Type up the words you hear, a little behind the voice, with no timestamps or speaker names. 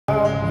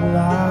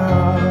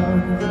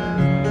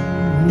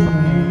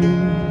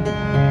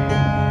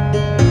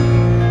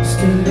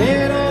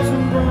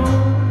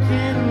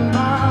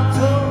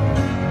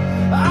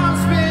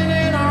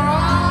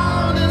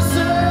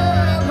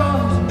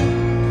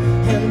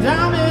and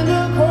I'm in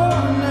the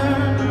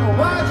corner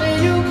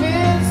watching you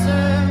kiss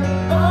her.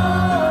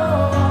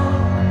 Oh,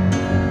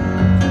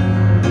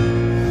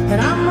 and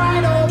I'm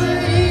right over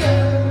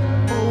here,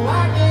 but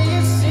why can't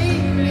you see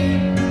me?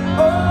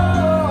 Oh,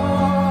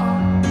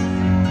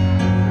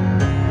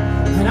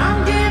 and I'm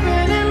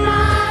giving it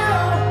my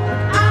all, but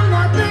I'm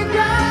not the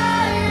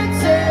guy you're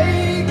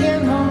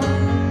taking home.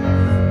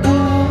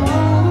 Ooh,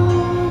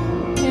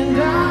 and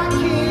I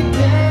keep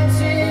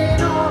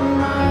dancing on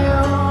my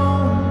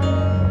own.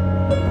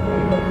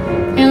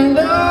 And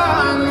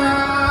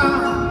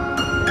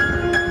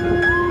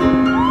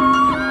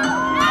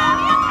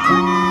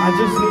I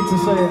just need to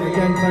say it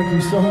again, thank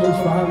you so much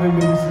for having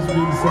me. This has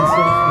been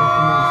sensational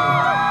for me.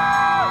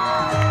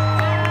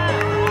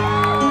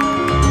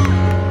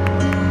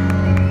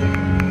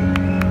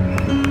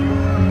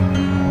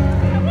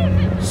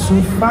 So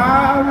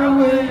far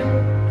away,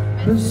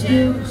 but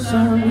still so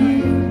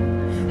near.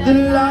 The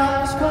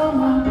lights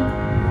come on,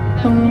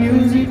 the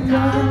music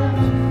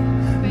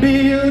dies, but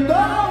you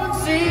don't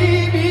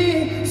see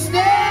me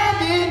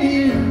standing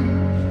here.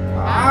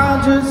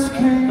 I just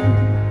came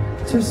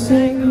to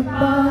say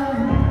goodbye.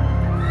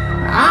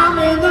 I'm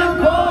in the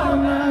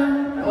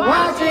corner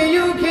watching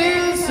you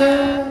kiss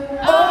her.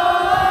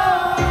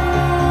 Oh,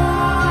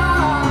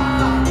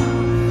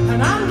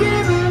 and I'm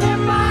giving it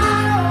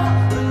my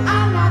all, but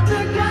I'm not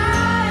the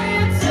guy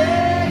you're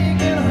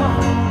taking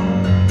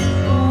home.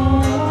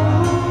 Oh,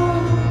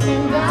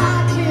 and I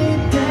keep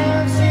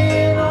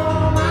dancing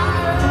on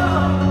my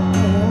own.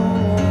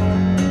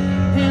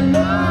 And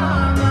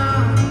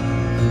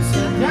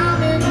sit down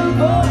in the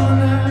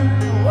corner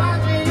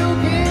watching you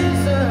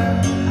kiss her.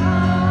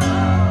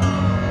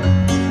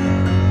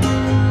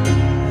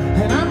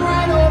 And I'm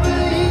right over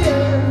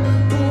here,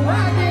 but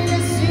why can't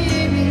you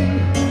see me?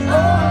 Oh,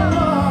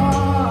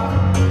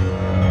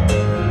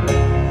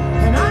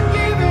 and I'm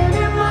giving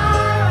it my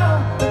all,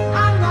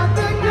 I'm not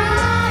the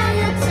guy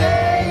you're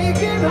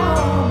taking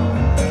home.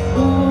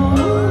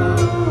 Ooh,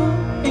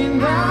 and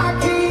I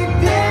keep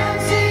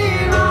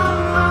dancing on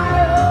my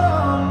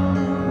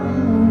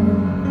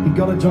own. You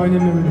gotta join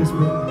in with this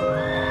bit.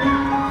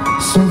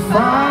 So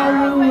far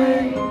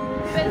away,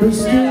 but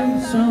still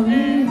so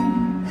near.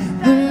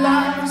 The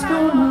lights go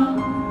on,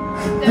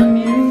 the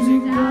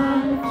music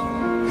dies,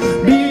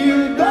 but you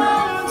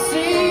don't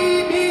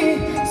see me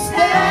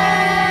standing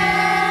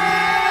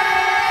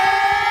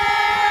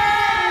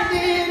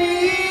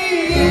here.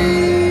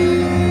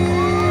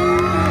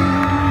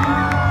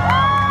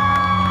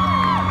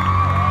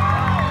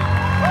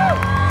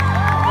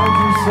 Thank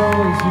you so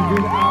much, you've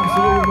been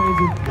absolutely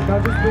amazing. Can I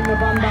just bring the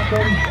band back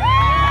on?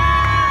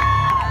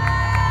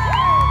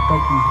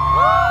 Thank you.